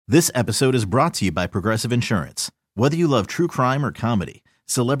This episode is brought to you by Progressive Insurance. Whether you love true crime or comedy,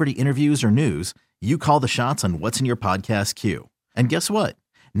 celebrity interviews or news, you call the shots on what's in your podcast queue. And guess what?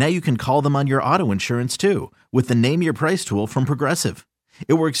 Now you can call them on your auto insurance too with the Name Your Price tool from Progressive.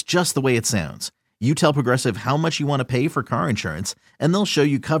 It works just the way it sounds. You tell Progressive how much you want to pay for car insurance, and they'll show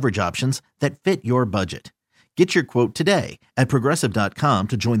you coverage options that fit your budget. Get your quote today at Progressive.com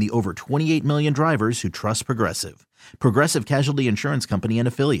to join the over 28 million drivers who trust Progressive. Progressive Casualty Insurance Company and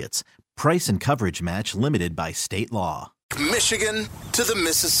Affiliates. Price and coverage match limited by state law. Michigan to the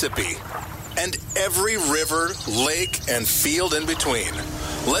Mississippi and every river, lake, and field in between.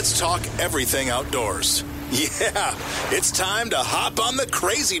 Let's talk everything outdoors. Yeah, it's time to hop on the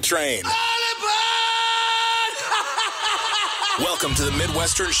crazy train. Welcome to the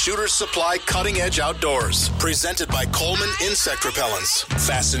Midwestern Shooter's Supply Cutting Edge Outdoors, presented by Coleman Insect Repellents.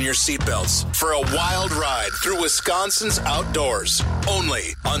 Fasten your seatbelts for a wild ride through Wisconsin's outdoors.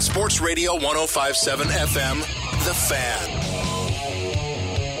 Only on Sports Radio 105.7 FM, The Fan.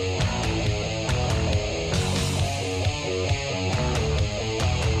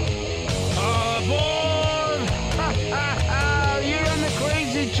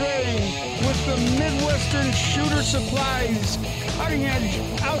 Train with the Midwestern Shooter Supplies Cutting Edge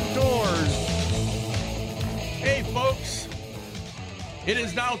Outdoors. Hey, folks. It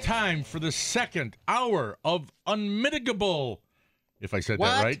is now time for the second hour of Unmitigable. If I said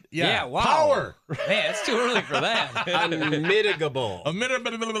that right. Yeah, wow. Power. Man, it's too early for that. Unmitigable.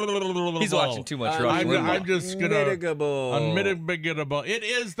 He's watching too much Rush. I'm just going to... Unmitigable. It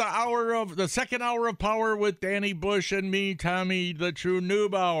is the second hour of Power with Danny Bush and me, Tommy, the True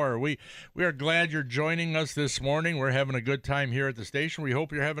Noob Hour. We are glad you're joining us this morning. We're having a good time here at the station. We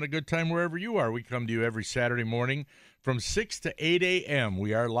hope you're having a good time wherever you are. We come to you every Saturday morning from 6 to 8 a.m.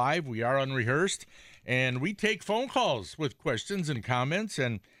 We are live. We are unrehearsed. And we take phone calls with questions and comments,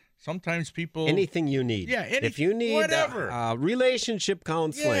 and sometimes people... Anything you need. Yeah, if you need whatever. Relationship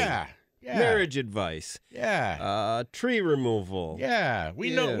counseling. Yeah. Marriage advice. Yeah. Tree removal. Yeah.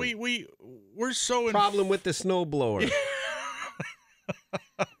 We know we're so... Problem with the snowblower.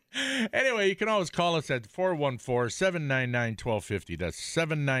 Anyway, you can always call us at 414-799-1250. That's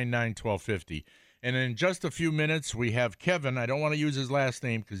 799-1250. And in just a few minutes, we have Kevin. I don't want to use his last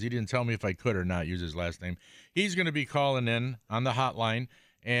name because he didn't tell me if I could or not use his last name. He's going to be calling in on the hotline,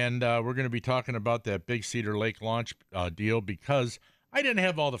 and we're going to be talking about that Big Cedar Lake launch deal because I didn't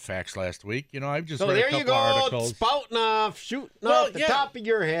have all the facts last week. You know, I've just read a couple articles. Spouting off, shooting off the top of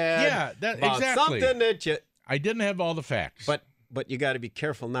your head. Yeah, exactly. Something that you... I didn't have all the facts. But you got to be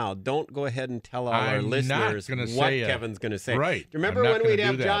careful now. Don't go ahead and tell all our listeners what Kevin's going to say. Right. Do you remember when we'd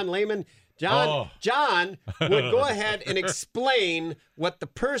have John Lehman? John would go ahead and explain what the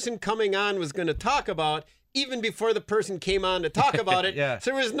person coming on was going to talk about even before the person came on to talk about it. Yeah. So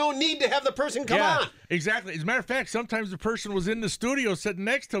there was no need to have the person come on. Exactly. As a matter of fact, sometimes the person was in the studio sitting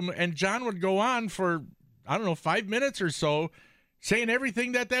next to him, and John would go on for, 5 minutes or so, saying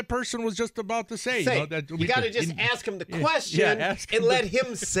everything that person was just about to say. You got to just ask him the question and let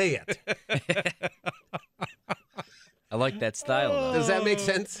him say it. I like that style, though. Does that make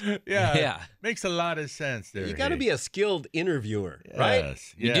sense? Yeah. Makes a lot of sense there. You got to be a skilled interviewer, right?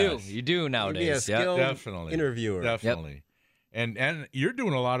 You do nowadays. Be a skilled definitely. interviewer. Definitely. Yep. And you're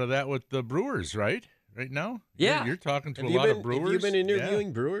doing a lot of that with the Brewers, right? Right now? Yeah. You're talking to a lot of Brewers. Have you been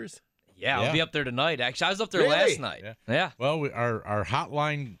interviewing Brewers? Yeah, I'll be up there tonight. Actually, I was up there last night. Yeah. Well, our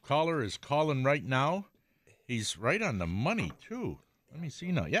hotline caller is calling right now. He's right on the money, too. Let me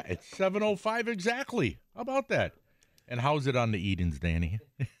see now. Yeah, it's 7:05 exactly. How about that? And how's it on the Edens, Danny?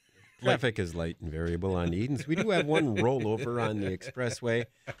 Traffic is light and variable on Edens. We do have one rollover on the expressway.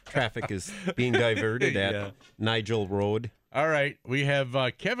 Traffic is being diverted at Nigel Road. All right. We have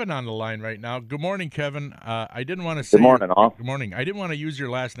Kevin on the line right now. Good morning, Kevin. I didn't want to say... Good morning, all. Good morning. I didn't want to use your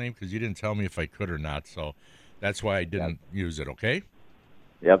last name because you didn't tell me if I could or not, so that's why I didn't use it, okay?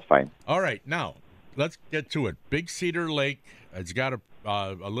 Yeah, that's fine. All right. Now, let's get to it. Big Cedar Lake. It's got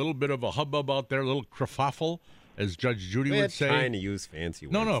a little bit of a hubbub out there, a little kerfuffle, as Judge Judy would say. Trying to use fancy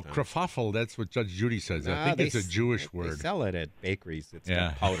words. No, kerfuffle, that's what Judge Judy says. I think it's a Jewish word. They sell it at bakeries. It's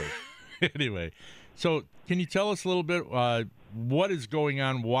powder. Anyway, so can you tell us a little bit what is going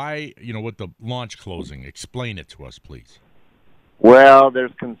on, why, with the launch closing? Explain it to us, please. Well,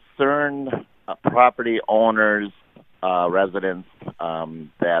 there's concerned property owners, residents,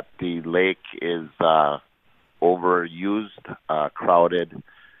 that the lake is overused, crowded,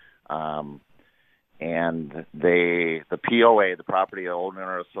 and the POA, the Property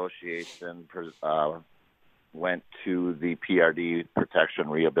Owner Association, went to the PRD Protection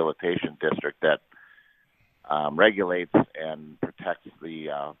Rehabilitation District that regulates and protects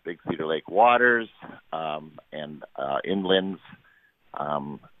the Big Cedar Lake waters and inlands,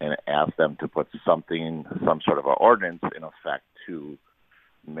 and asked them to put some sort of an ordinance in effect to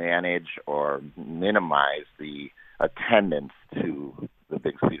manage or minimize the attendance to the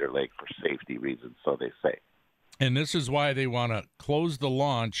Big Cedar Lake for safety reasons, so they say. And this is why they want to close the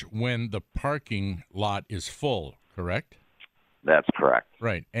launch when the parking lot is full, correct? That's correct.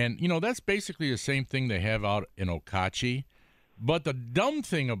 Right. And, that's basically the same thing they have out in Okauchee. But the dumb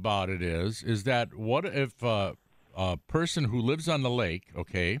thing about it is that what if a person who lives on the lake,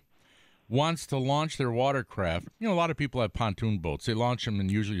 wants to launch their watercraft? A lot of people have pontoon boats. They launch them in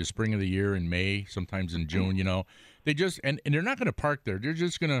usually the spring of the year, in May, sometimes in June, They just, and they're not going to park there. They're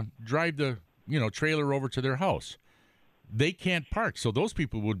just going to drive the, trailer over to their house. They can't park. So those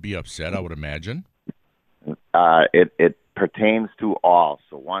people would be upset, I would imagine. It pertains to all.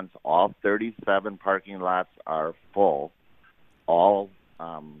 So once all 37 parking lots are full, all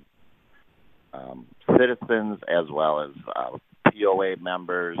citizens as well as POA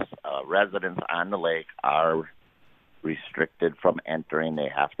members, residents on the lake are restricted from entering. They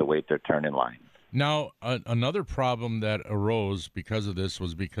have to wait their turn in line. Now, another problem that arose because of this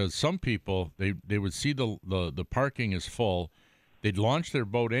was because some people, they would see the parking is full, they'd launch their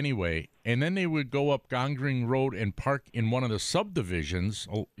boat anyway, and then they would go up Gongring Road and park in one of the subdivisions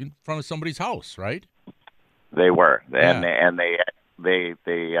in front of somebody's house, right? They were, Yeah. they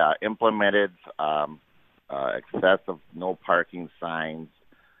implemented excessive no parking signs.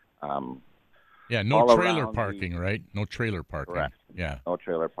 No trailer parking, right? No trailer parking. Correct. Yeah. No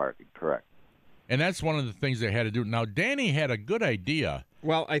trailer parking, correct. And that's one of the things they had to do. Now, Danny had a good idea.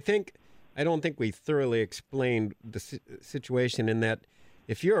 Well, I don't think we thoroughly explained the situation in that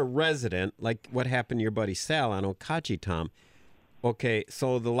if you're a resident, like what happened to your buddy Sal on Okauchee, Tom, okay,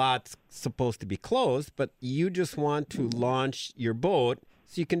 so the lot's supposed to be closed, but you just want to launch your boat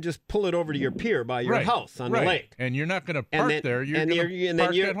so you can just pull it over to your pier by your house on the lake. And you're not going to park there. You're going to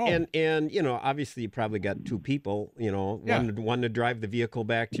park at home. And, obviously you probably got two people, one to drive the vehicle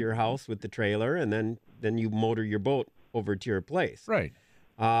back to your house with the trailer, and then you motor your boat over to your place. Right.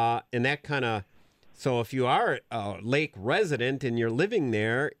 And that kind of, so if you are a lake resident and you're living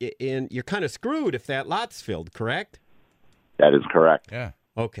there, you're kind of screwed if that lot's filled, correct? That is correct. Yeah.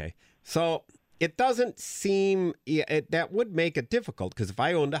 Okay. So it doesn't seem, that would make it difficult, because if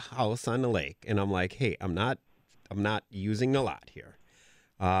I owned a house on the lake and I'm like, hey, I'm not using the lot here.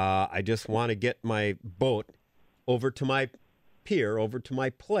 I just want to get my boat over to my pier, over to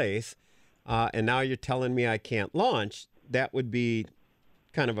my place, and now you're telling me I can't launch. That would be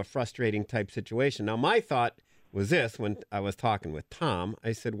kind of a frustrating type situation. Now, my thought was this when I was talking with Tom.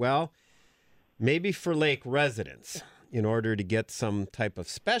 I said, well, maybe for lake residents, in order to get some type of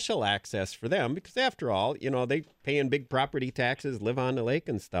special access for them, because after all, they pay in big property taxes, live on the lake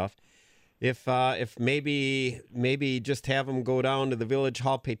and stuff. If maybe just have them go down to the village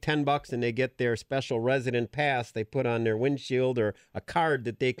hall, pay $10, and they get their special resident pass they put on their windshield, or a card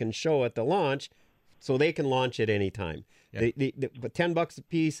that they can show at the launch, so they can launch at any time. Yeah. But $10 a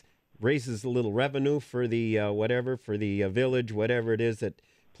piece raises a little revenue for the village, whatever it is, that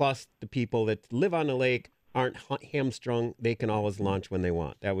plus the people that live on the lake aren't hamstrung. They can always launch when they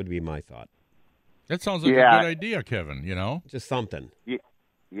want. That would be my thought. That sounds like a good idea, Kevin, Just something.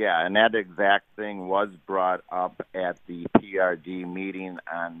 Yeah, and that exact thing was brought up at the PRD meeting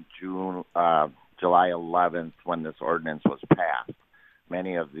on July 11th when this ordinance was passed.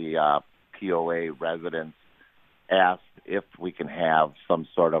 Many of the POA residents asked if we can have some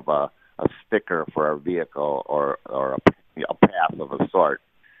sort of a sticker for our vehicle or a pass of a sort.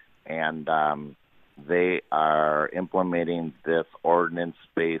 And they are implementing this ordinance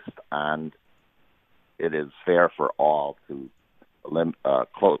based on it is fair for all to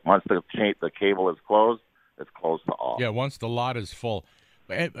close. Once the cable is closed, it's closed to all. Yeah, once the lot is full.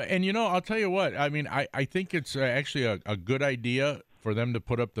 And I'll tell you what, I think it's actually a good idea for them to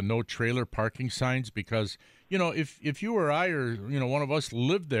put up the no trailer parking signs, because, if you or I or, one of us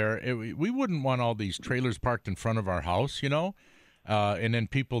lived there, we wouldn't want all these trailers parked in front of our house, and then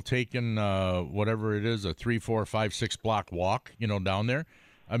people taking whatever it is, a 3, 4, 5, 6 block walk, down there.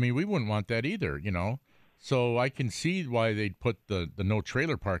 I mean, we wouldn't want that either, So I can see why they'd put the no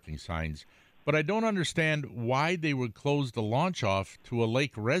trailer parking signs, but I don't understand why they would close the launch off to a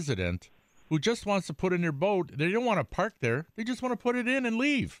lake resident who just wants to put in their boat. They don't want to park there. They just want to put it in and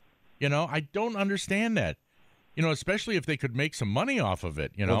leave. I don't understand that. Especially if they could make some money off of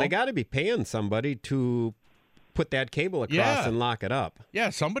it, Well, they got to be paying somebody to put that cable across and lock it up.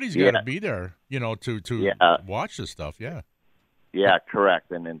 Yeah, somebody's got to be there, to watch this stuff, yeah. Yeah,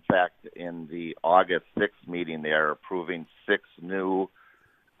 correct. And in fact, in the August 6th meeting, they are approving 6 new,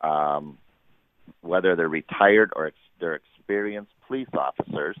 whether they're retired or they're experienced police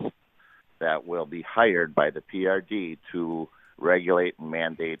officers that will be hired by the PRD to regulate and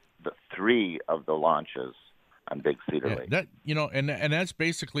mandate the 3 of the launches on Big Cedar Lake. That and that's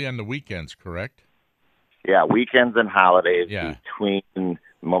basically on the weekends, correct? Yeah, weekends and holidays Yeah. between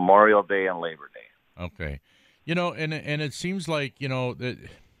Memorial Day and Labor Day. Okay. And it seems like, that,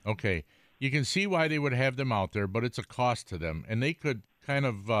 okay, you can see why they would have them out there, but it's a cost to them. And they could kind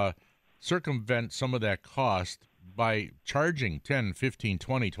of circumvent some of that cost by charging $10, $15,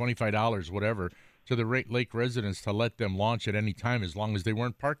 $20, $25, whatever, to the lake residents to let them launch at any time as long as they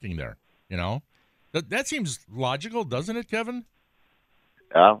weren't parking there, That seems logical, doesn't it, Kevin?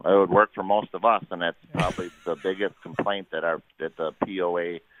 Yeah, it would work for most of us, and that's probably the biggest complaint that the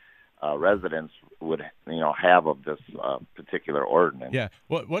POA residents would have of this particular ordinance. Yeah.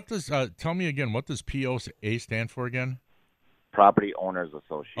 What does tell me again? What does POA stand for again? Property Owners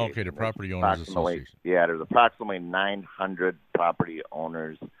Association. Okay, the Property Owners Association. Yeah, there's approximately 900 property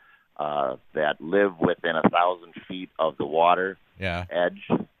owners that live within 1,000 feet of the water edge.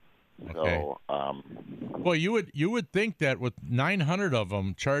 Okay. So, well, you would think that with 900 of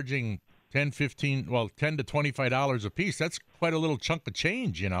them charging $10 to $25 a piece, that's quite a little chunk of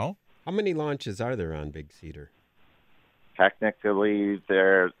change, How many launches are there on Big Cedar? Technically,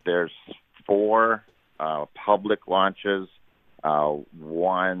 there's 4 public launches.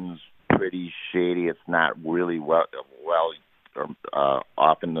 One's pretty shady. It's not really well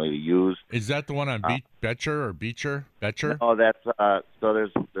often used. Is that the one on Betcher or Beecher? Betcher? Oh, that's so.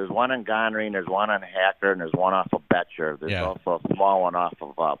 There's one in Gonring, there's one on Hacker, and there's one off of Betcher. There's also a small one off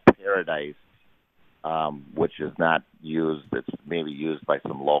of Paradise, which is not used. It's maybe used by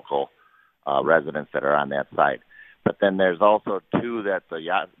some local residents that are on that side. But then there's also 2 that the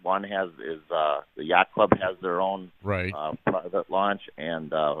yacht. One the Yacht Club has their own private launch,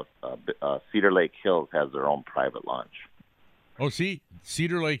 and Cedar Lake Hills has their own private launch. Oh, see,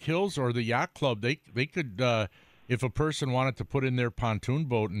 Cedar Lake Hills or the Yacht Club, they could, if a person wanted to put in their pontoon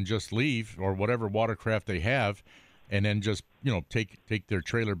boat and just leave, or whatever watercraft they have, and then just take their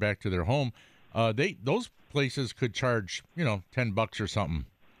trailer back to their home, those places could charge $10 or something.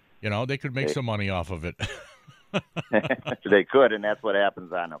 They could make some money off of it. They could, and that's what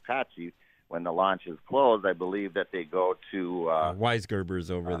happens on Okauchee. When the launch is closed, I believe that they go to Weisgerber's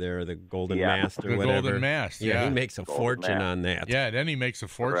over there, the Golden Mast or the whatever. Golden Mast, he makes a fortune on that. Yeah, then he makes a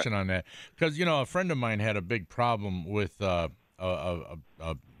fortune on that. Because a friend of mine had a big problem with a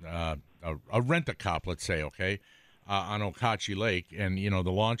rent-a-cop, let's say, on Okauchee Lake, and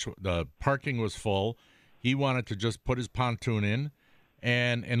the parking was full. He wanted to just put his pontoon in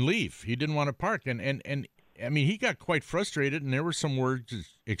and leave. He didn't want to park, and I mean, he got quite frustrated, and there were some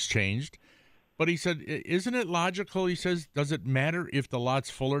words exchanged. But he said, isn't it logical? He says, does it matter if the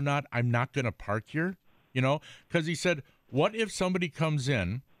lot's full or not? I'm not going to park here, Because he said, what if somebody comes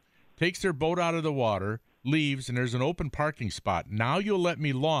in, takes their boat out of the water, leaves, and there's an open parking spot. Now you'll let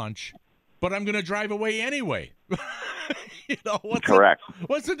me launch, but I'm going to drive away anyway. Correct.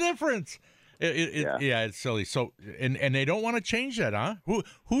 What's the difference? It's silly. So, and they don't want to change that, huh?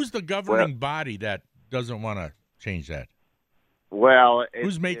 Who's the governing body that doesn't want to change that? Well,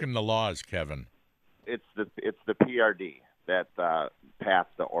 who's making the laws, Kevin? It's the PRD that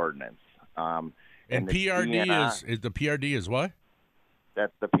passed the ordinance. And PRD is the PRD is what?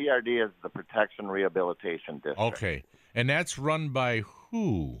 That the PRD is the Protection Rehabilitation District. Okay, and that's run by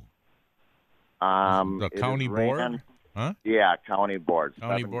who? The county board? Huh? Yeah, county board.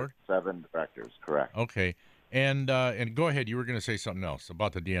 County board? 7 directors, correct. Okay, and go ahead. You were going to say something else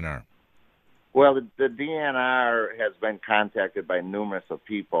about the DNR. Well, the DNR has been contacted by numerous of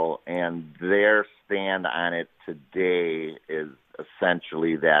people, and their stand on it today is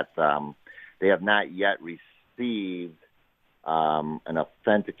essentially that they have not yet received an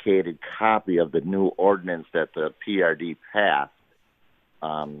authenticated copy of the new ordinance that the PRD passed.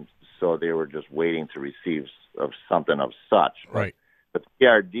 So they were just waiting to receive something of such. Right. But the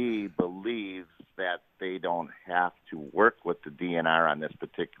PRD believes that they don't have to work with the DNR on this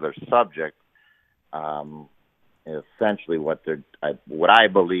particular subject. Essentially, what I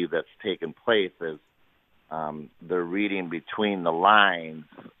believe that's taken place is they're reading between the lines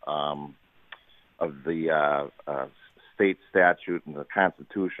of the state statute and the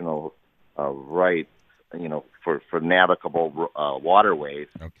constitutional right, for navigable waterways.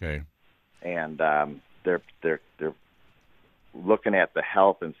 Okay, and they're looking at the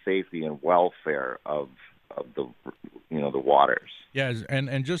health and safety and welfare of the the waters. Yeah,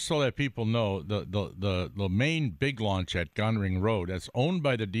 and just so that people know, the main big launch at Gunring Road, that's owned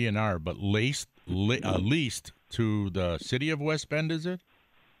by the DNR, but leased to the city of West Bend, is it?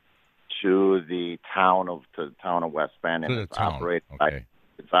 To the town of West Bend, and it's operated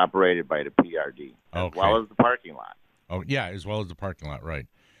by the PRD as well as the parking lot. Oh yeah, as well as the parking lot, right?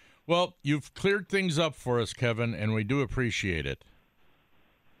 Well, you've cleared things up for us, Kevin, and we do appreciate it.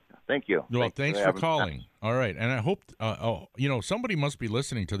 Thank you. Well, thanks for calling. All right, and I hope somebody must be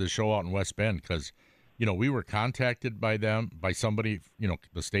listening to this show out in West Bend because we were contacted by somebody.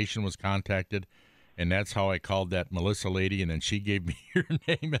 The station was contacted. And that's how I called that Melissa lady, and then she gave me your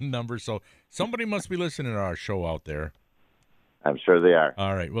name and number. So somebody must be listening to our show out there. I'm sure they are.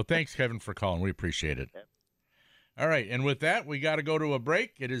 All right. Well, thanks, Kevin, for calling. We appreciate it. All right. And with that, we got to go to a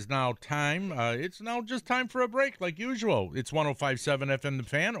break. It is now time. It's now just time for a break like usual. It's 105.7 FM The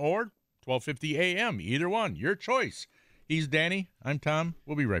Fan or 1250 AM. Either one. Your choice. He's Danny. I'm Tom.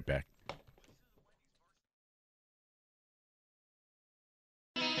 We'll be right back.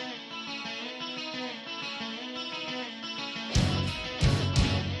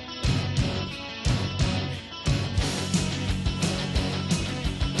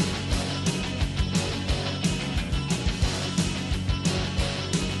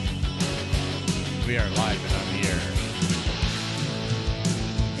 We are live and on the air.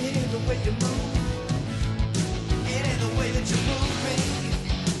 It ain't the way you move. It ain't the way that you move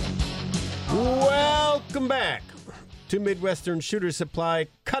me. Welcome back to Midwestern Shooter Supply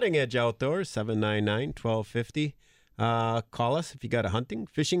Cutting Edge Outdoors, 799-1250. Call us if you got a hunting,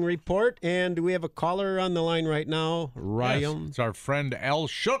 fishing report. And we have a caller on the line right now, Ryan. Yes, it's our friend Al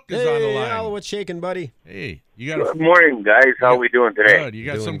Shook is on the line. Al, what's shaking, buddy? Hey, you got Good morning, guys. How are we doing today? Good. You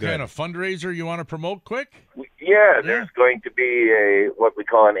got Doing some good. kind of fundraiser you want to promote quick? Yeah, there's going to be what we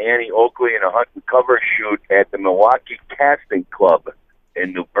call an Annie Oakley and a hunt and cover shoot at the Milwaukee Casting Club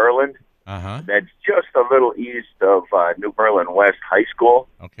in New Berlin. Uh-huh. That's just a little east of New Berlin West High School.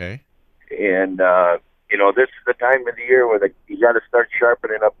 Okay. And, this is the time of the year where you got to start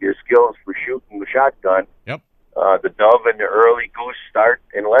sharpening up your skills for shooting the shotgun. Yep. The dove and the early goose start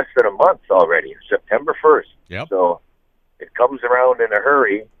in less than a month already, September 1st. Yep. So it comes around in a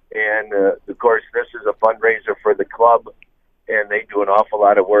hurry. And, of course, this is a fundraiser for the club, and they do an awful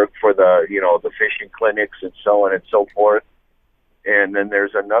lot of work for the fishing clinics and so on and so forth. And then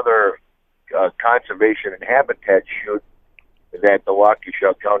there's another conservation and habitat shoot that the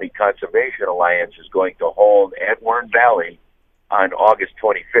Waukesha County Conservation Alliance is going to hold at Wern Valley on August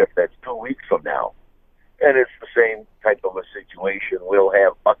 25th. That's 2 weeks from now. And it's the same type of a situation. We'll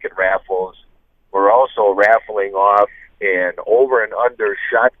have bucket raffles. We're also raffling off an over and under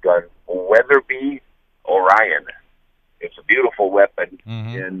shotgun Weatherby Orion. It's a beautiful weapon,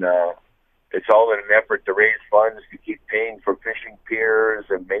 and it's all in an effort to raise funds to keep paying for fishing piers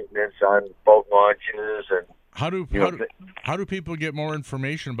and maintenance on boat launches. And how do people get more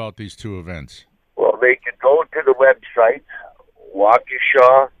information about these two events? Well, they can go to the website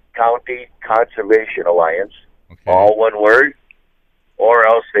Waukesha County Conservation Alliance, all one word, or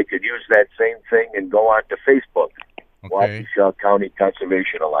else they could use that same thing and go on to Facebook, Waukesha County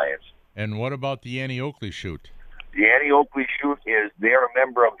Conservation Alliance. And what about the Annie Oakley shoot? The Annie Oakley shoot they're a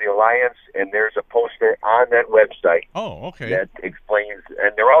member of the Alliance, and there's a poster on that website. Oh, okay. That explains,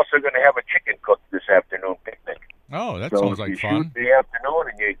 and they're also going to have a chicken cook this afternoon picnic. Oh, that sounds like fun. If you shoot in the afternoon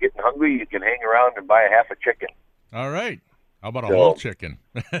and you're getting hungry, you can hang around and buy a half a chicken. All right. How about a whole chicken?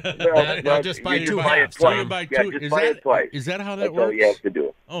 Well, just buy two halves. So you buy two. Just buy it twice. Is that how that That's works? all you have to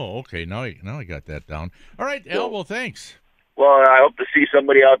do. Oh, okay. Now I got that down. All right, Al. Well, thanks. Well, I hope to see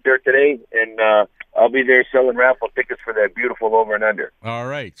somebody out there today, and I'll be there selling raffle tickets for that beautiful over and under. All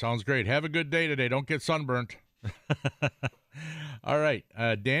right. Sounds great. Have a good day today. Don't get sunburnt. All right.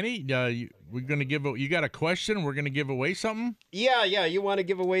 Danny, we're going to you got a question? We're going to give away something? Yeah. You want to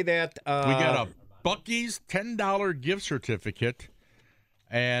give away that? We got a Buc-ee's $10 gift certificate.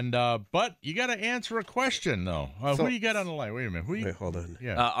 And but you got to answer a question, though. Who do you got on the line? Wait a minute. Wait, hold on.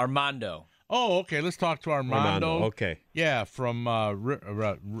 Yeah. Armando. Oh, okay. Let's talk to Armando. Okay. Yeah, from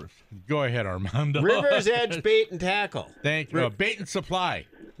go ahead, Armando. River's Edge Bait and Tackle. Thank you. Bait and Supply.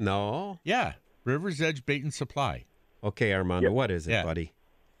 No. Yeah, River's Edge Bait and Supply. Okay, Armando, what is it, buddy?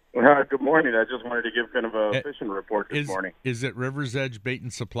 Good morning. I just wanted to give kind of a fishing report this morning. Is it River's Edge Bait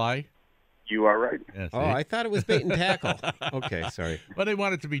and Supply? You are right. Yeah, I thought it was Bait and Tackle. Okay, sorry. But they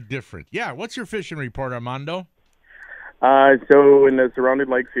want it to be different. Yeah, what's your fishing report, Armando? So in the surrounding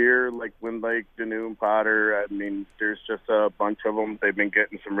lakes here, like Wind Lake, Danoon, Potter, I mean, there's just a bunch of them. They've been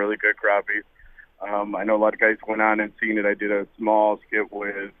getting some really good crappies. I know a lot of guys went on and seen it. I did a small skit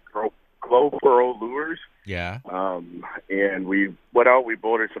with Glow Pearl Lures, Yeah. And we went out, we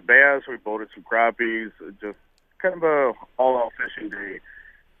boated some bass, we boated some crappies, just kind of a all-out fishing day.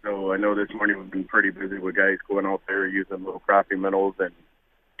 So I know this morning we've been pretty busy with guys going out there using little crappie minnows and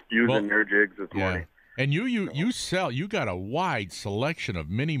using their jigs this morning. And you got a wide selection of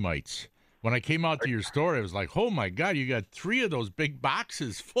mini mites. When I came out to your store, it was like, oh my God, you got 3 of those big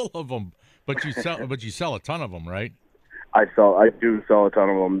boxes full of them. But you sell a ton of them, right? I do sell a ton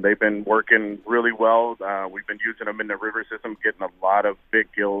of them. They've been working really well. We've been using them in the river system, getting a lot of big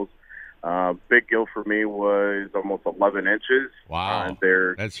gills. Big gill for me was almost 11 inches. Wow,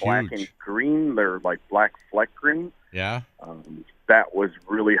 they're that's black huge. And green. They're like black fleck green. Yeah. That was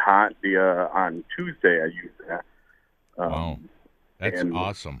really hot. On Tuesday I used that. Wow, that's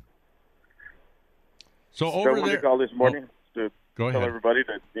awesome. So I over wanted there, to call this morning to go tell ahead. everybody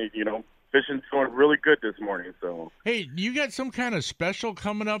that fishing's going really good this morning. So hey, you got some kind of special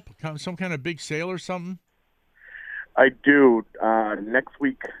coming up? Some kind of big sale or something? I do. Next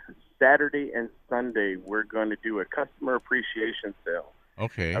week, Saturday and Sunday, we're going to do a customer appreciation sale.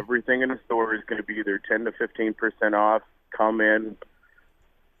 Okay. Everything in the store is going to be either 10 to 15% off. Come in,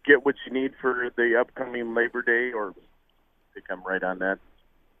 get what you need for the upcoming Labor Day, or I think I'm right on that.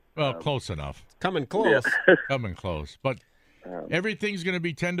 Well, close enough. Coming close. Yeah. Coming close. But everything's going to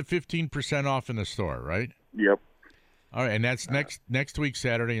be 10 to 15% off in the store, right? Yep. All right, and that's next week,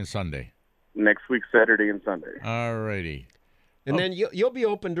 Saturday and Sunday. Next week, Saturday and Sunday. All righty. And then you'll be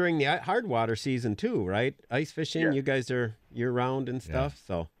open during the hard water season too, right? Ice fishing, Yeah. you guys are year-round and stuff,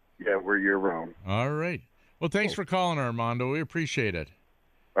 so. Yeah, we're year-round. All right. Well, thanks for calling, Armando. We appreciate it.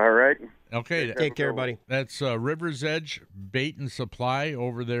 All right. Okay. Take care, buddy. That's River's Edge Bait and Supply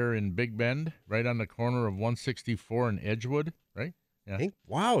over there in Big Bend, right on the corner of 164 and Edgewood, right? Yeah.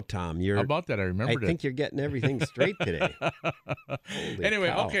 Wow, Tom, How about that? I remembered I think you're getting everything straight today. Anyway,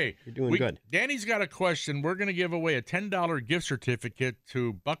 cow. okay. You're doing good. Danny's got a question. We're going to give away a $10 gift certificate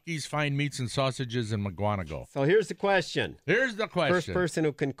to Bucky's Fine Meats and Sausages in McGuanago. So here's the question. First person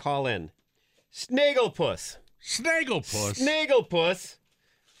who can call in. Snagglepuss. Snagglepuss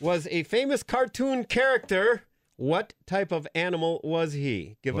was a famous cartoon character. What type of animal was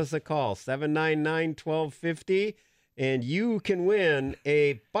he? Give us a call, 799-1250, and you can win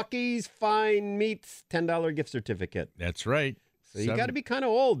a Bucky's Fine Meats $10 gift certificate. That's right. So you got to be kind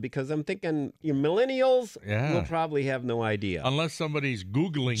of old, because I'm thinking your millennials will probably have no idea. Unless somebody's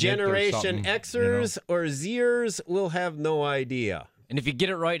Googling Generation it or Xers or Zers will have no idea. And if you get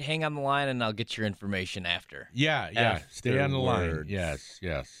it right, hang on the line, and I'll get your information after. Yeah. Stay on the line. Afterwards.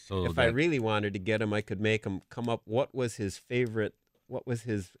 Yes. So If I really wanted to get him, I could make him come up. What was his favorite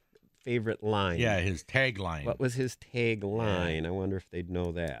line? Yeah, his tagline. What was his tagline? I wonder if they'd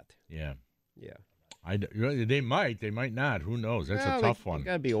know that. Yeah. Yeah. They might not. Who knows? That's a tough one.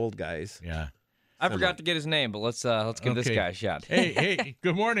 Got to be old guys. Yeah. I forgot to get his name, but let's give this guy a shot. Hey,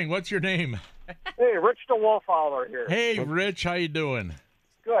 good morning. What's your name? Hey, Rich the Wolfhowler here. Hey, Rich, how you doing?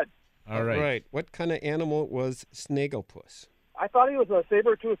 Good. All right. What kind of animal was Snagglepuss? I thought he was a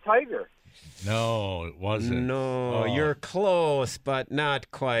saber-toothed tiger. No, it wasn't. No, you're close, but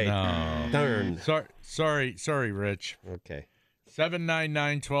not quite. No. Darn. Sorry, Rich. Okay.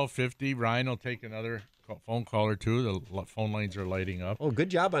 799-1250. Ryan will take another phone call or two. The phone lines are lighting up. Oh, good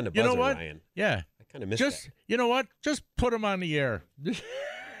job on the buzzer, You know what? Ryan. Yeah. I kind of missed Just, that. you know what? Just put them on the air.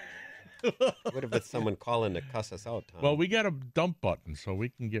 What if it's someone calling to cuss us out, Tom? Well, we got a dump button, so we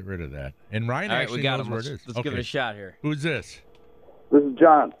can get rid of that. And Ryan All right, actually we got knows him. where it is. Let's give it a shot here. Who's this? This is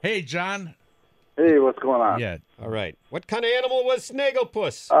John. Hey, John. Hey, what's going on? Yeah. All right. What kind of animal was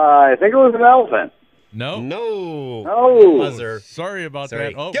Snagglepuss? I think it was an elephant. No. No. Buzzer. Sorry about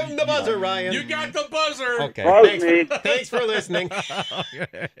Sorry. that. Oh, Give him the buzzer, Ryan. You got the buzzer. Okay. Buzz me. Thanks for listening.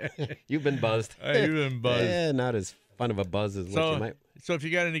 You've been buzzed. You've been buzzed. Yeah, not as fun of a buzz as what you might. So if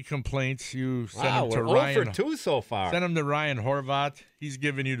you got any complaints, you send Wow, them to we're Ryan. 0 for 2 so far. Send them to Ryan Horvat. He's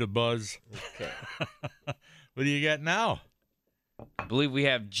giving you the buzz. Okay. What do you got now? I believe we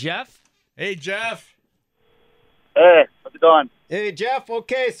have Jeff. Hey, Jeff. Hey, how's it going? Hey, Jeff.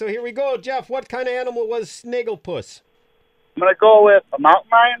 Okay, so here we go. Jeff, what kind of animal was Snagglepuss? I'm going to go with a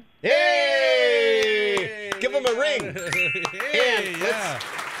mountain lion. Hey! Give him a ring. Hey, And yeah.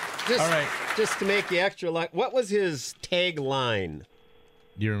 Just, All right. Just to make you extra like, what was his tagline?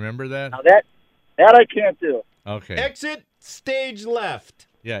 Do you remember that? Now that I can't do. Okay. Exit stage left.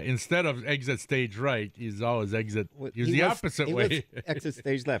 Yeah, instead of exit stage right, he's always exit. Use He the was- opposite he way. was exit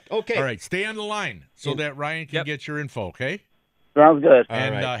stage left. Okay. All right, stay on the line so that Ryan can get your info, okay? Sounds good.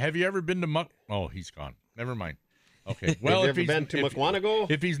 And right. have you ever been to Oh, he's gone. Never mind. Okay. Well, Have you ever been to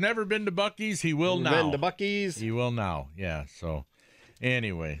McWanago? If he's never been to Bucky's, he will now. Been to Bucky's? He will now. Yeah. So,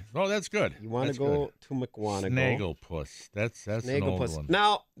 Anyway, that's good. You want to go to McWanago. Snagglepuss. That's an old one.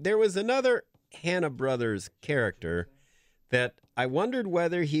 Now, there was another Hanna Brothers character that I wondered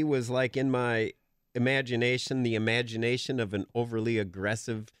whether he was like in my imagination, the imagination of an overly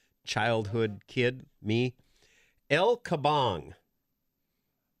aggressive childhood kid, me. El Kabong.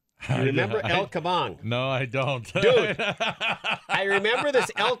 You remember El Kabong? No, I don't. Dude, I remember this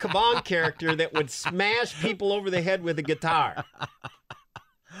El Kabong character that would smash people over the head with a guitar.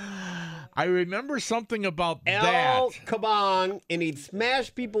 I remember something about El that. Kabong, and he'd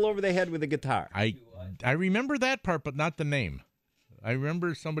smash people over the head with a guitar. I remember that part, but not the name. I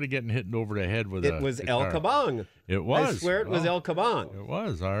remember somebody getting hit over the head with a It was guitar. El Kabong. It was. I swear it was El Kabong. It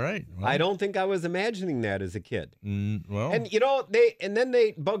was. All right. Well, I don't think I was imagining that as a kid. Well, And then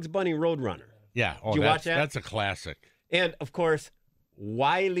they Bugs Bunny Roadrunner. yeah. Oh, Did you watch that? That's a classic. And of course,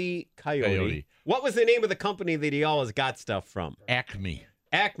 Wile E. Coyote. What was the name of the company that he always got stuff from? Acme.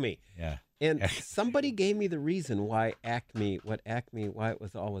 Acme. Yeah. And somebody gave me the reason why why it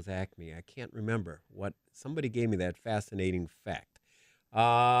was always Acme. I can't remember. Somebody gave me that fascinating fact.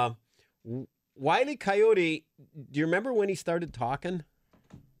 Wile E. Coyote, do you remember when he started talking?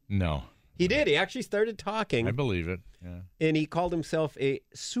 No. He did. He actually started talking. I believe it. Yeah. And he called himself a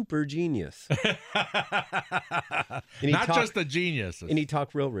super genius. Not just a genius. And he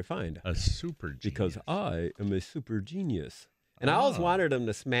talked real refined. A super genius. Because I am a super genius. And I always wanted him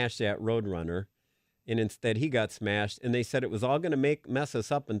to smash that Roadrunner. And instead he got smashed. And they said it was all going to mess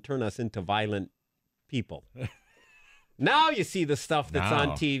us up and turn us into violent people. Now you see the stuff that's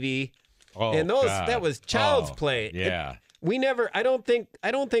on TV. Oh, and that was child's play. Yeah. I don't think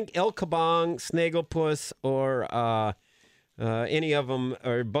El Kabong, Snagglepuss, or any of them,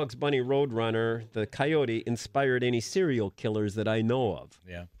 or Bugs Bunny Roadrunner, the Coyote, inspired any serial killers that I know of.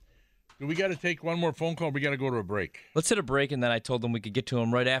 Yeah. Do we got to take one more phone call? Or we got to go to a break. Let's hit a break, and then I told them we could get to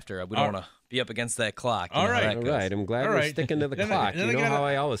him right after. We don't want to be up against that clock. All right. All right. I'm glad we're sticking to the clock. You know how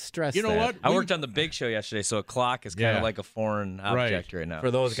I always stress that. You know what? I worked on the Big Show yesterday, so a clock is kind of like a foreign object right now. For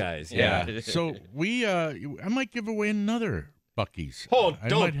those guys, yeah. So I might give away another Buc-ee's. Oh,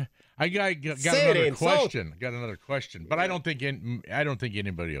 don't. I got another question. Got another question, but I don't think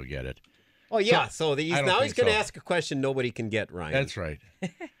anybody will get it. Oh yeah. So he's going to ask a question nobody can get, Ryan. That's right.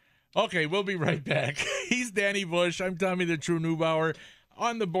 Okay, we'll be right back. He's Danny Bush. I'm Tommy the True Neubauer.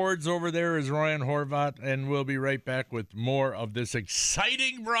 On the boards over there is Ryan Horvat, and we'll be right back with more of this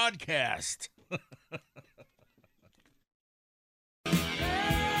exciting broadcast.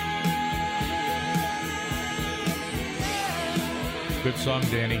 Good song,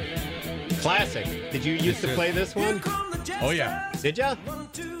 Danny. Classic. Did you used to play this one? Oh, yeah. Did ya?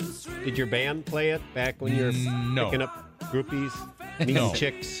 Did your band play it back when you were picking up groupies, meeting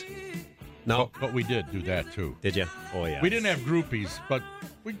chicks? No. But we did do that, too. Did you? Oh, yeah. We didn't have groupies, but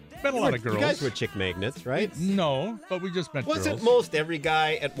we met a lot of girls. You guys were chick magnets, right? No, but we just met girls. Wasn't most every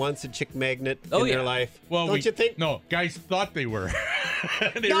guy at once a chick magnet in their life? Well, don't you think? No, guys thought they were.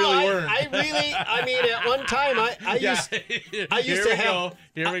 They really weren't. I mean, at one time, I used to have.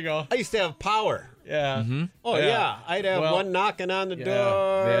 Here we go. I used to have power. Yeah. Mm-hmm. Oh, yeah. I'd have one knocking on the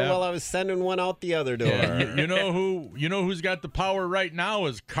door while I was sending one out the other door. Yeah. You know who's got the power right now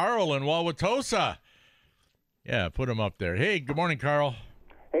is Carl in Wauwatosa. Yeah, put him up there. Hey, good morning, Carl.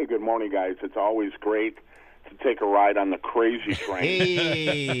 Hey, good morning, guys. It's always great to take a ride on the crazy train.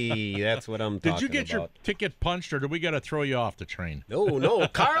 Hey, that's what I'm talking about. Did you get your ticket punched, or do we got to throw you off the train? No.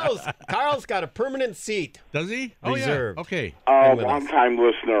 Carl's got a permanent seat. Does he? Reserved. Oh, yeah. Okay. Long-time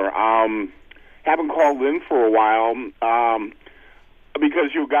listener. Haven't called in for a while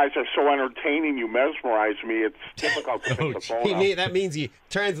because you guys are so entertaining. You mesmerize me. It's difficult to pick the phone up. That means he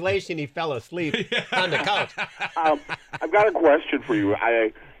fell asleep on the couch. I've got a question for you.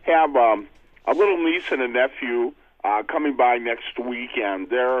 I have a little niece and a nephew coming by next weekend.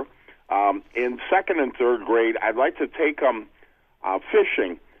 They're in second and third grade. I'd like to take them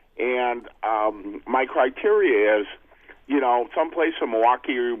fishing, and my criteria is, someplace in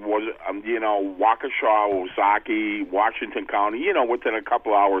Milwaukee was, Waukesha, Ozaukee, Washington County, within a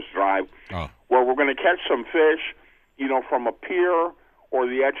couple hours drive, where we're going to catch some fish, from a pier or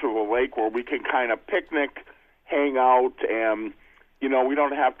the edge of a lake where we can kind of picnic, hang out, and, we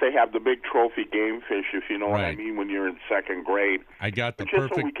don't have to have the big trophy game fish, if you know what I mean, when you're in second grade. I got the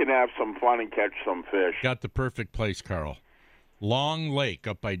perfect... so we can have some fun and catch some fish. Got the perfect place, Carl. Long Lake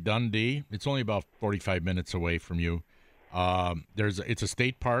up by Dundee. It's only about 45 minutes away from you. It's a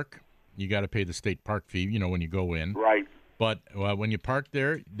state park. You got to pay the state park fee, when you go in. Right. But when you park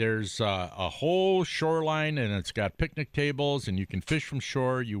there's a whole shoreline, and it's got picnic tables, and you can fish from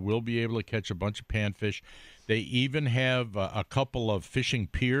shore. You will be able to catch a bunch of panfish. They even have a couple of fishing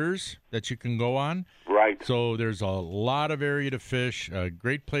piers that you can go on. Right. So there's a lot of area to fish. A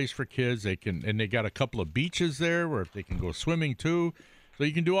great place for kids. They got a couple of beaches there where they can go swimming too. So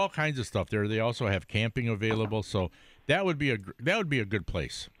you can do all kinds of stuff there. They also have camping available. So that would be a good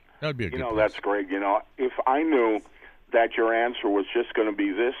place. That would be a good place. That's great. If I knew that your answer was just going to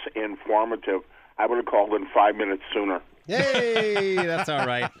be this informative, I would have called in 5 minutes sooner. Hey, that's all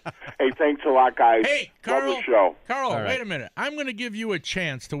right. Hey, thanks a lot, guys. Hey, Carl. Love the show. Carl, right. wait a minute. I'm going to give you a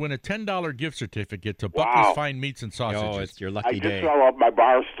chance to win a $10 gift certificate to Buckley's Fine Meats and Sausages. Oh, it's your I lucky just day. fell off my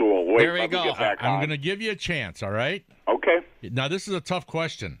bar stool. Wait, There we let me go. get back I'm on. going to give you a chance, all right? Okay. Now, this is a tough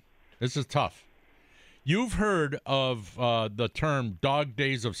question. This is tough. You've heard of the term Dog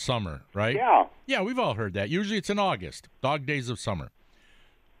Days of Summer, right? Yeah. Yeah, we've all heard that. Usually it's in August, Dog Days of Summer.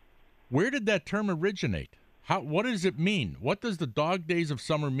 Where did that term originate? What does it mean? What does the Dog Days of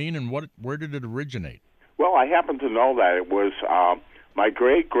Summer mean, and where did it originate? Well, I happen to know that it was my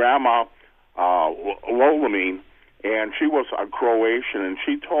great-grandma, Lolamine, and she was a Croatian, and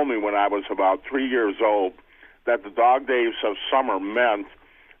she told me when I was about 3 years old that the Dog Days of Summer meant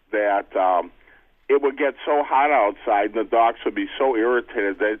that it would get so hot outside and the dogs would be so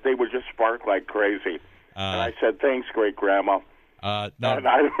irritated that they would just bark like crazy. And I said, thanks, great-grandma.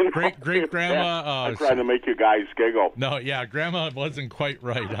 Great-grandma... I'm trying to make you guys giggle. No, yeah, Grandma wasn't quite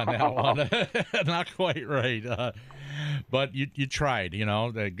right on that one. Not quite right. But you tried,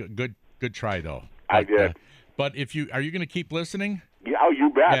 Good try, though. I did. But are you going to keep listening? Yeah, oh, you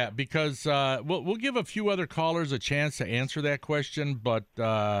bet. Yeah, because we'll give a few other callers a chance to answer that question, but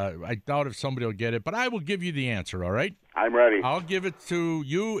I doubt if somebody will get it. But I will give you the answer, all right? I'm ready. I'll give it to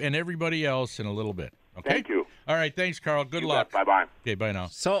you and everybody else in a little bit, okay? Thank you. All right, thanks, Carl. Good luck. Bye-bye. Okay, bye now.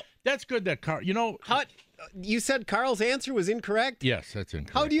 So that's good that Carl, you said Carl's answer was incorrect? Yes, that's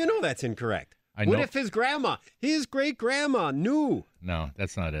incorrect. How do you know that's incorrect? I What know- if his great-grandma knew? No,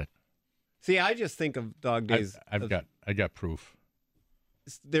 that's not it. See, I just think of Dog Days. I got proof.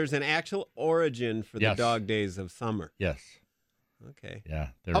 There's an actual origin for the Yes. Dog Days of Summer. Yes. Okay. Yeah.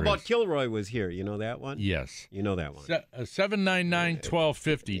 There How about is. Kilroy was here? You know that one? Yes. You know that one.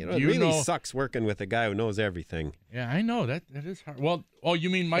 799-1250. It really sucks working with a guy who knows everything. Yeah, I know that is hard. Well,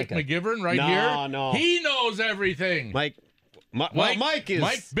 you mean Mike McGivern right No, here? no. He knows everything. Mike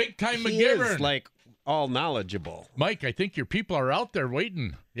is big time he McGivern. is like all knowledgeable. Mike, I think your people are out there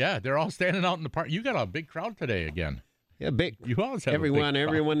waiting. Yeah, they're all standing out in the park. You got a big crowd today again. Yeah, big. You always have everyone a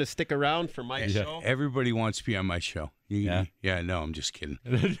big crowd. to stick around for my show. Everybody wants to be on my show. No, I'm just kidding.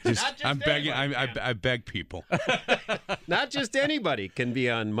 I'm begging. I beg people. Not just anybody can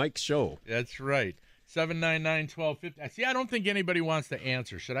be on Mike's show. That's right. 799-1250. See, I don't think anybody wants to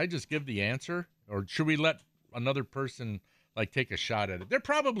answer. Should I just give the answer, or should we let another person take a shot at it? They're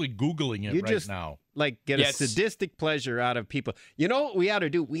probably Googling it right now. Get a sadistic pleasure out of people. You know what we ought to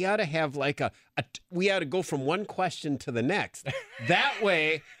do? We ought to have we ought to go from one question to the next. That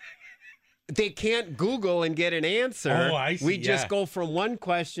way, they can't Google and get an answer. Oh, I see. We just go from one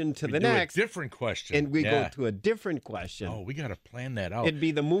question to the next. A different question. And we go to a different question. Oh, we got to plan that out. It'd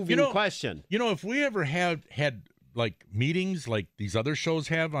be the moving question. If we ever had meetings like these other shows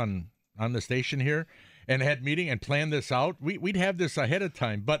have on the station here, and had meeting and planned this out, we'd have this ahead of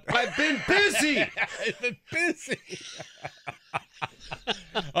time. But I've been busy. I've been busy.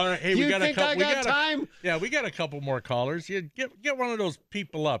 All right, hey, you we got think I got time? Yeah, we got a couple more callers. You get one of those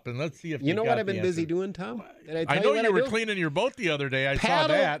people up, and let's see if you know got what I've been the busy answer. doing, Tom. I know you were cleaning your boat the other day. I saw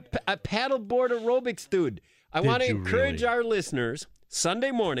that. A paddleboard aerobics, dude. I want to encourage our listeners. Sunday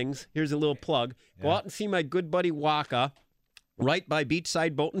mornings. Here's a little plug. Go out and see my good buddy Waka, right by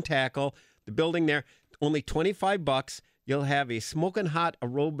Beachside Boat and Tackle. The building there. Only $25. You'll have a smoking hot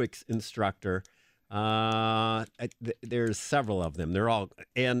aerobics instructor. There's several of them. They're all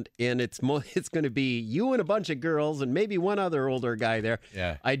and it's going to be you and a bunch of girls and maybe one other older guy there.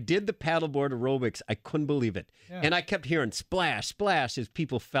 Yeah. I did the paddleboard aerobics. I couldn't believe it. Yeah. And I kept hearing splash, splash as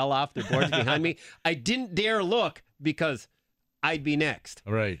people fell off their boards behind me. I didn't dare look because I'd be next.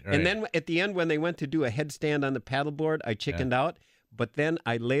 Right. And then at the end when they went to do a headstand on the paddleboard, I chickened out. But then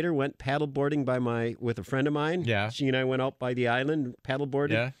I later went paddleboarding with a friend of mine. Yeah. She and I went out by the island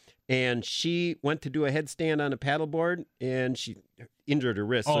paddleboarding. Yeah. And she went to do a headstand on a paddleboard, and she injured her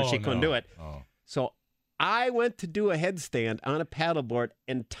wrist, so she couldn't do it. Oh. So I went to do a headstand on a paddleboard,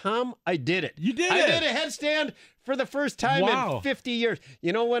 and Tom, I did it. You did I it? did a headstand for the first time in 50 years.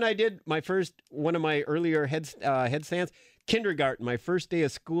 You know when I did one of my earlier headstands? kindergarten, my first day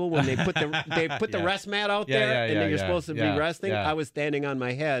of school, when they put the rest mat out there, and then you're supposed to be resting. I was standing on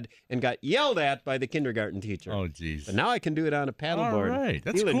my head and got yelled at by the kindergarten teacher. Oh, geez. But now I can do it on a paddleboard. All right,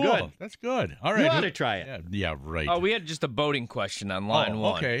 that's Feeling cool. good. That's good. All right, You ought to try it. Yeah, right. Oh, we had just a boating question on line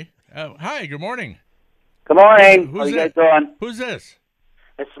one. Okay. Hi. Good morning. Good morning. Who's How you that? guys doing? Who's this?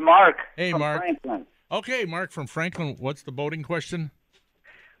 It's Mark. Hey, from Mark. Franklin. Okay, Mark from Franklin. What's the boating question?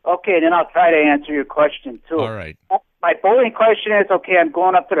 Okay, then I'll try to answer your question too. All right. My boating question is, okay, I'm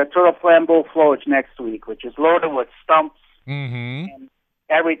going up to the Turtle Flambeau Flowage next week, which is loaded with stumps and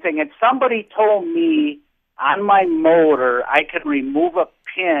everything. And somebody told me on my motor I could remove a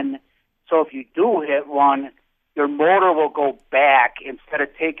pin, so if you do hit one, your motor will go back instead of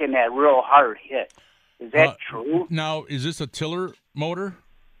taking that real hard hit. Is that true? Now, is this a tiller motor?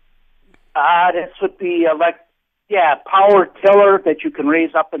 This would be power tiller that you can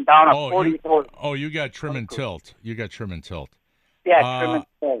raise up and down a 44. You got trim and tilt. You got trim and tilt. Yeah, trim and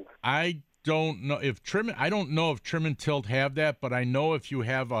tilt. I don't know if trim and tilt have that, but I know if you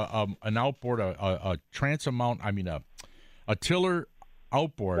have an outboard, a transom mount, a tiller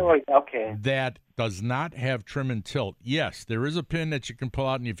outboard that does not have trim and tilt. Yes, there is a pin that you can pull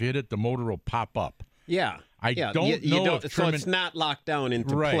out, and if you hit it, the motor will pop up. Yeah. I don't know if so it's not locked down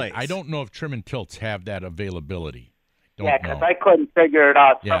into place. I don't know if trim and tilts have that availability. Because I couldn't figure it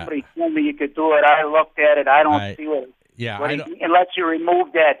out. Yeah. Somebody told me you could do it. I looked at it. I don't see what. Yeah. Unless you remove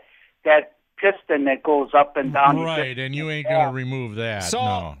that piston that goes up and down. Right, and you ain't gonna remove that.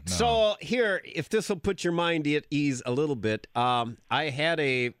 No. So here, if this will put your mind at ease a little bit, I had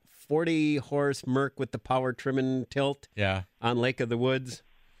a 40-horse Merc with the power trim and tilt. Yeah. On Lake of the Woods.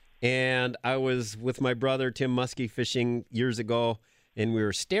 And I was with my brother, Tim Muskie, fishing years ago, and we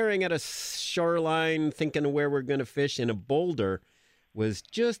were staring at a shoreline thinking of where we're going to fish, and a boulder was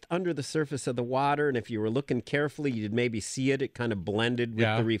just under the surface of the water, and if you were looking carefully, you'd maybe see it. It kind of blended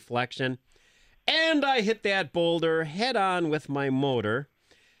with the reflection. And I hit that boulder head-on with my motor,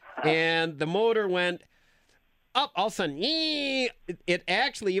 and the motor went up. All of a sudden, it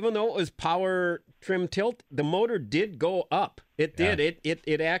actually, even though it was power trim tilt, the motor did go up. It did.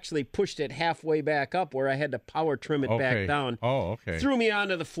 It actually pushed it halfway back up where I had to power trim it back down. Oh, okay. Threw me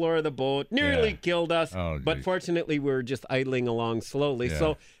onto the floor of the boat. Nearly killed us. Oh, but fortunately, we were just idling along slowly. Yeah.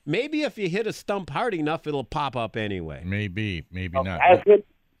 So maybe if you hit a stump hard enough, it'll pop up anyway. Maybe not. I've hit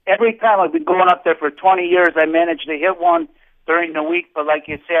every time. I've been going up there for 20 years. I managed to hit one during the week, but like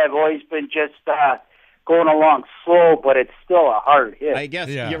you said, I've always been just going along slow, but it's still a hard hit. I guess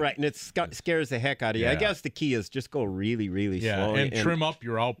you're right, and it scares the heck out of you. Yeah. I guess the key is just go really, really slow. And trim up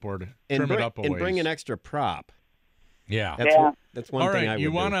your outboard. Trim it up a ways. And bring an extra prop. Yeah. That's one All thing right, I would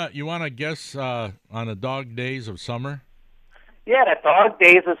do. You wanna guess on the dog days of summer? Yeah, the dog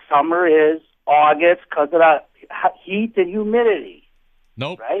days of summer is August because of the heat and humidity.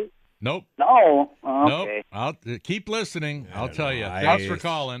 Nope. Right? Nope. No. Okay. Nope. I'll keep listening. I'll tell you. Thanks for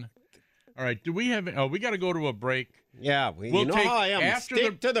calling. All right. Do we have? Oh, we got to go to a break. Yeah, you know how I am.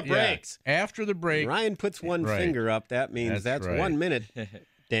 Stick to the breaks. After the break, Ryan puts one finger up. That means that's right. 1 minute.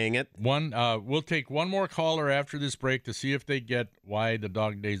 Dang it. We'll take one more caller after this break to see if they get why the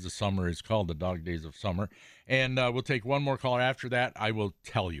dog days of summer is called the dog days of summer, and we'll take one more caller after that. I will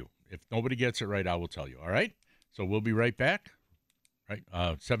tell you if nobody gets it right. I will tell you. All right. So we'll be right back. Right.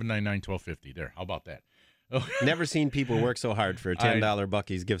 799-1250. There. How about that? Never seen people work so hard for a $10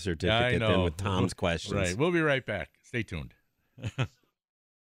 Buc-ee's gift certificate than with Tom's questions. Right. We'll be right back. Stay tuned. It's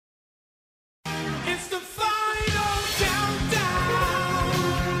the final countdown.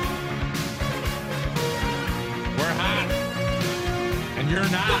 We're hot. And you're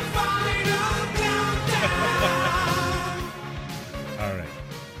not. All right.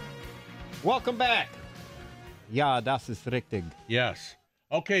 Welcome back. Ja, das ist richtig. Yes.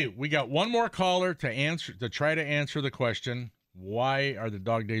 Okay, we got one more caller to try to answer the question, why are the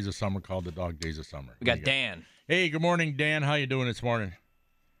dog days of summer called the dog days of summer? We got Dan. Hey, good morning, Dan. How you doing this morning?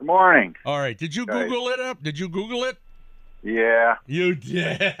 Good morning. All right. Did you Google it up? Did you Google it? Yeah. You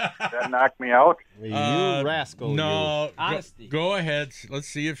did. That knocked me out? You rascal. No. You. Honesty. Go ahead. Let's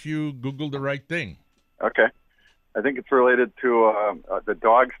see if you Googled the right thing. Okay. I think it's related to the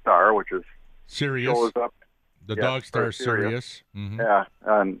Dog Star, which is Sirius. shows up. The Dog Star Sirius. Mm-hmm. Yeah,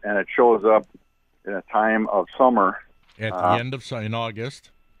 and it shows up in a time of summer. At the end of in August.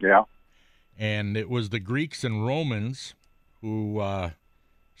 Yeah. And it was the Greeks and Romans who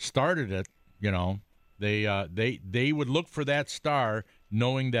started it. You know, they would look for that star,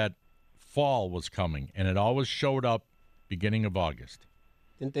 knowing that fall was coming, and it always showed up beginning of August.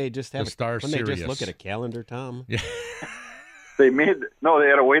 Didn't they just have the star Couldn't they Sirius. just look at a calendar, Tom? Yeah. They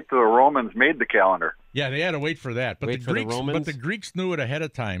had to wait till the Romans made the calendar. Yeah, they had to wait for that. But Wait for the Romans? But the Greeks knew it ahead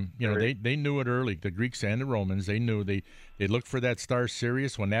of time. You know, they knew it early. The Greeks and the Romans, they knew they looked for that star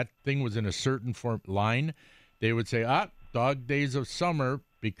Sirius. When that thing was in a certain line, they would say, dog days of summer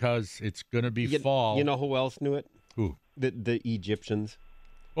because it's going to be fall. You know who else knew it? Who? The Egyptians.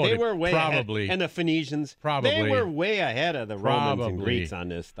 Oh, they were way probably ahead. And the Phoenicians. Probably. They were way ahead of the Romans and Greeks on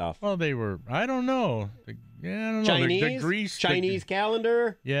this stuff. Well, they were. I don't know. I don't know. Chinese, the Greece, Chinese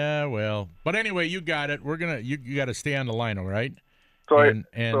calendar. Yeah, well, but anyway, you got it. We're gonna. You got to stay on the line, all right? So I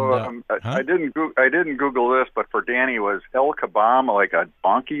didn't Google this, but for Danny, was El Kabam like a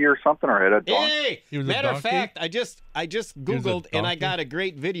donkey or something, or had a donkey? Hey, matter of fact, I just Googled and I got a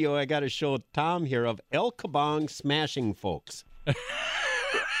great video. I got to show Tom here of El Kabong smashing folks.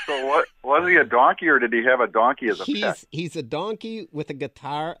 So what was he, a donkey, or did he have a donkey as a pet? He's a donkey with a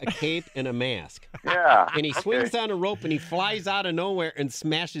guitar, a cape, and a mask. Yeah. And he swings on a rope and he flies out of nowhere and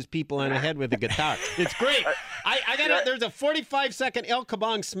smashes people on the head with a guitar. It's great. I got it. There's a 45-second El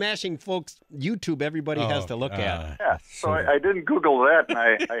Kabong smashing folks YouTube everybody has to look at. Yeah. So I didn't Google that, and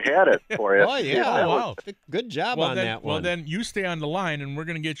I had it for you. Oh, yeah. Wow. Good job on that one. Well, then you stay on the line, and we're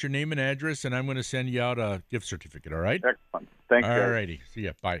going to get your name and address, and I'm going to send you out a gift certificate, all right? Excellent. Thank you. All righty. See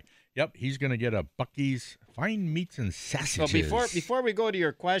ya. Bye. Yep, he's going to get a Buc-ee's Fine Meats and Sausages. So before we go to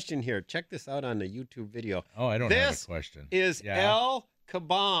your question here, check this out on the YouTube video. Oh, I don't have a question. This is El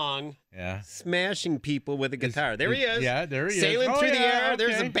Kabong smashing people with a guitar. There he is. Yeah, there he is. Sailing through the air. Okay.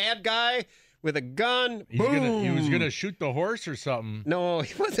 There's a bad guy with a gun. He Boom. was going to shoot the horse or something. No,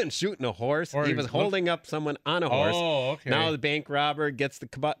 he wasn't shooting a horse. He was holding up someone on a horse. Oh, okay. Now the bank robber gets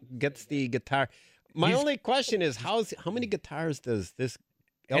the guitar. My only question is, how many guitars does this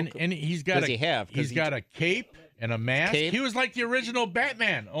and he's got does he have? He's got a cape and a mask. Cape. He was like the original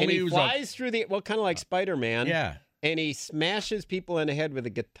Batman. Only And he was flies through the kind of like Spider-Man. Yeah. And he smashes people in the head with a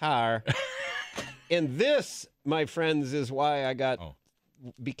guitar. And this, my friends, is why I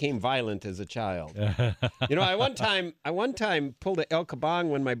became violent as a child. You know, I one time pulled a El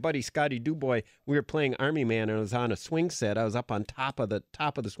Kabong when my buddy Scotty Dubois, we were playing Army Man, and I was on a swing set. I was up on top of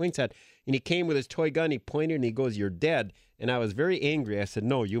the swing set, and he came with his toy gun. He pointed and he goes, "You're dead." And I was very angry. I said,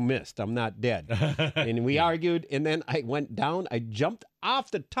 "No, you missed. I'm not dead." And we argued, and then I went down. I jumped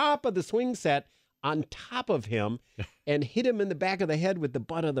off the top of the swing set on top of him and hit him in the back of the head with the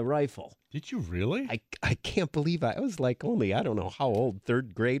butt of the rifle. Did you really? I can't believe I was like only, I don't know how old,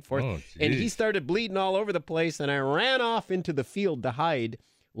 third grade, fourth. Oh, and he started bleeding all over the place, and I ran off into the field to hide,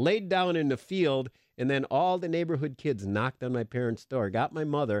 laid down in the field, and then all the neighborhood kids knocked on my parents' door, got my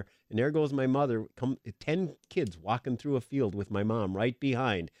mother, and there goes my mother, 10 kids walking through a field with my mom right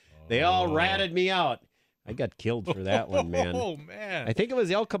behind. They all ratted me out. I got killed for that one, man. Oh, man. I think it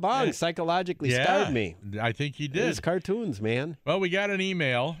was El Kabong psychologically scarred me. I think he did. It was cartoons, man. Well, we got an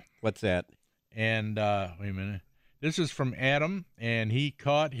email. What's that? And wait a minute. This is from Adam, and he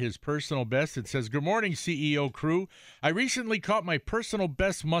caught his personal best. It says, "Good morning, CEO crew. I recently caught my personal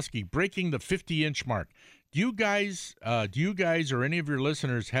best muskie, breaking the 50-inch mark. Do you guys or any of your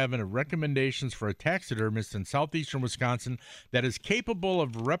listeners have any recommendations for a taxidermist in southeastern Wisconsin that is capable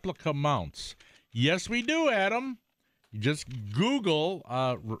of replica mounts?" Yes, we do, Adam. You just Google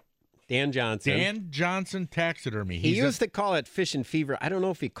Dan Johnson. Dan Johnson Taxidermy. He used to call it Fish and Fever. I don't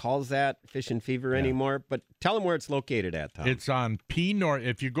know if he calls that Fish and Fever anymore, but tell him where it's located at, Tom. It's on P North.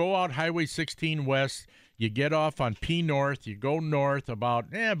 If you go out Highway 16 West, you get off on P North. You go north about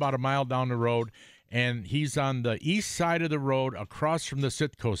a mile down the road, and he's on the east side of the road across from the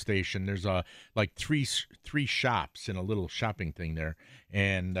Sitco station. There's like three shops and a little shopping thing there.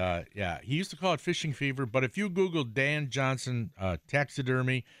 And, he used to call it Fishing Fever, but if you Google Dan Johnson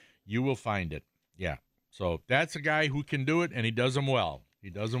Taxidermy, you will find it. Yeah. So that's a guy who can do it, and he does them well.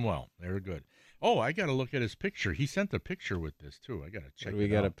 They're good. Oh, I got to look at his picture. He sent a picture with this, too. I got to check it out. What do we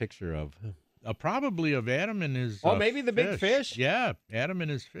got a picture of? Probably of Adam and his maybe the big fish? Yeah, Adam and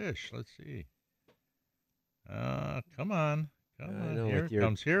his fish. Let's see. Come on. Here it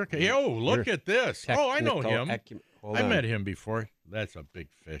comes. Oh, look at this. Oh, I know him. I met him before. That's a big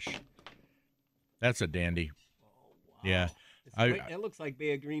fish. That's a dandy. Oh, wow. Yeah. It looks like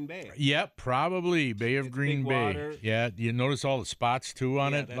Bay of Green Bay. Yep, probably Bay of Green Bay. Water. Yeah, you notice all the spots too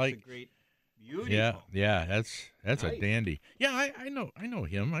on it. That's like a great, beautiful. Yeah, that's Nice. a dandy. Yeah, I know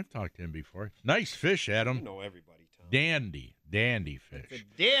him. I've talked to him before. Nice fish, Adam. You know everybody, Tom. Dandy fish. It's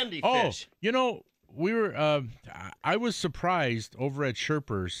a dandy Oh, fish. you know, we were. I was surprised over at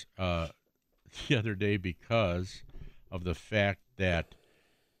Sherpers the other day because of the fact that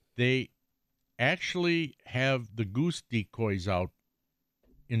they actually have the goose decoys out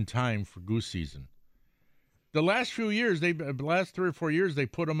in time for goose season. the last few years, the last 3 or 4 years, they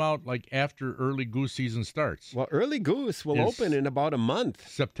put them out like after early goose season starts. Well, early goose will open in about a month,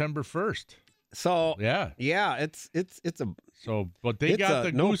 September 1st. So yeah, it's a but they got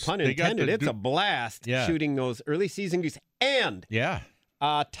the no goose. pun intended. It's a blast shooting those early season geese. And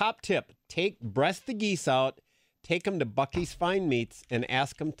top tip: breast the geese out, take them to Bucky's Fine Meats, and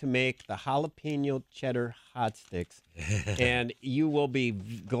ask them to make the jalapeno cheddar hot sticks, and you will be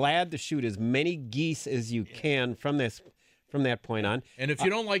glad to shoot as many geese as you can from that point on. And if you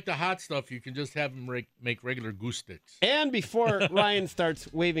don't like the hot stuff, you can just have them make regular goose sticks. And before Ryan starts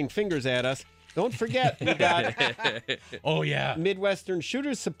waving fingers at us, don't forget we got Midwestern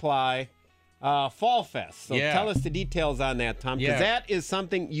Shooter Supply Fall Fest. So tell us the details on that, Tom, because that is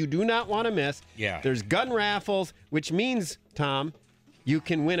something you do not want to miss. Yeah. There's gun raffles, which means, Tom, you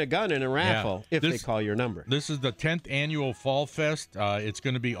can win a gun in a raffle if they call your number. This is the 10th annual Fall Fest. It's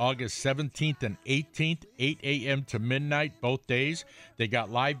going to be August 17th and 18th, 8 a.m. to midnight, both days. They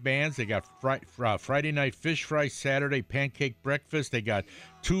got live bands. They got Friday night fish fry, Saturday pancake breakfast. They got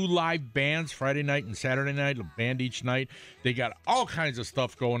 2 live bands, Friday night and Saturday night, a band each night. They got all kinds of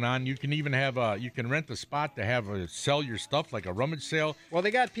stuff going on. You can even have you can rent a spot to sell your stuff, like a rummage sale. Well, they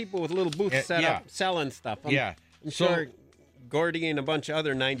got people with little booths set up selling stuff. I'm sure Gordy and a bunch of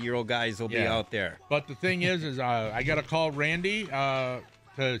other 90-year-old guys will be out there. But the thing is I got to call Randy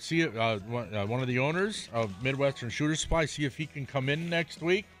to see one of the owners of Midwestern Shooter Supply, see if he can come in next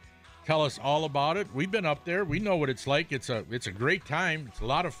week, tell us all about it. We've been up there. We know what it's like. It's a great time. It's a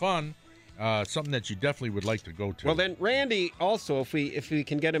lot of fun. Something that you definitely would like to go to. Well, then Randy also, if we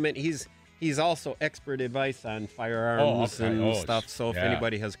can get him in, he's also expert advice on firearms and stuff. So if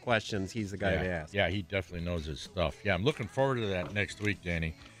anybody has questions, he's the guy to ask. Yeah, he definitely knows his stuff. Yeah, I'm looking forward to that next week,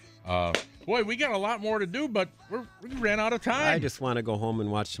 Danny. Boy, we got a lot more to do, but we ran out of time. I just want to go home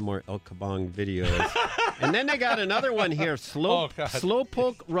and watch some more El Kabong videos. And then they got another one here,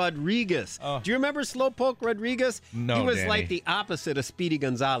 Slowpoke Rodriguez. Do you remember Slowpoke Rodriguez? No, he was Danny. like the opposite of Speedy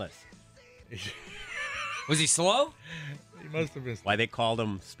Gonzalez. Was he slow? He must have been. Why they called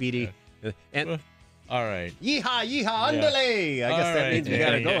him Speedy. And all right. Yeehaw, andale. I guess that means we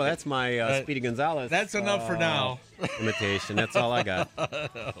got to go. That's my Speedy Gonzalez. That's enough for now. Imitation. That's all I got.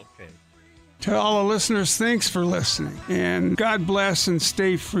 Okay. To all the listeners, thanks for listening. And God bless and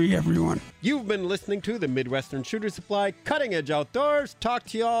stay free, everyone. You've been listening to the Midwestern Shooter Supply Cutting Edge Outdoors. Talk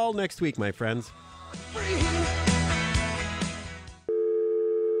to you all next week, my friends.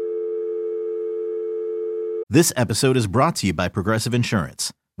 This episode is brought to you by Progressive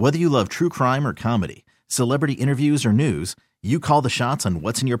Insurance. Whether you love true crime or comedy, celebrity interviews or news, you call the shots on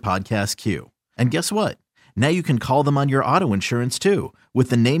what's in your podcast queue. And guess what? Now you can call them on your auto insurance too with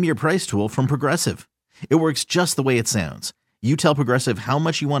the Name Your Price tool from Progressive. It works just the way it sounds. You tell Progressive how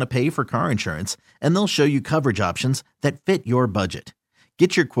much you want to pay for car insurance, and they'll show you coverage options that fit your budget.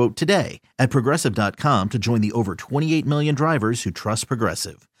 Get your quote today at Progressive.com to join the over 28 million drivers who trust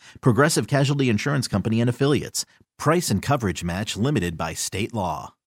Progressive. Progressive Casualty Insurance Company and Affiliates. Price and coverage match limited by state law.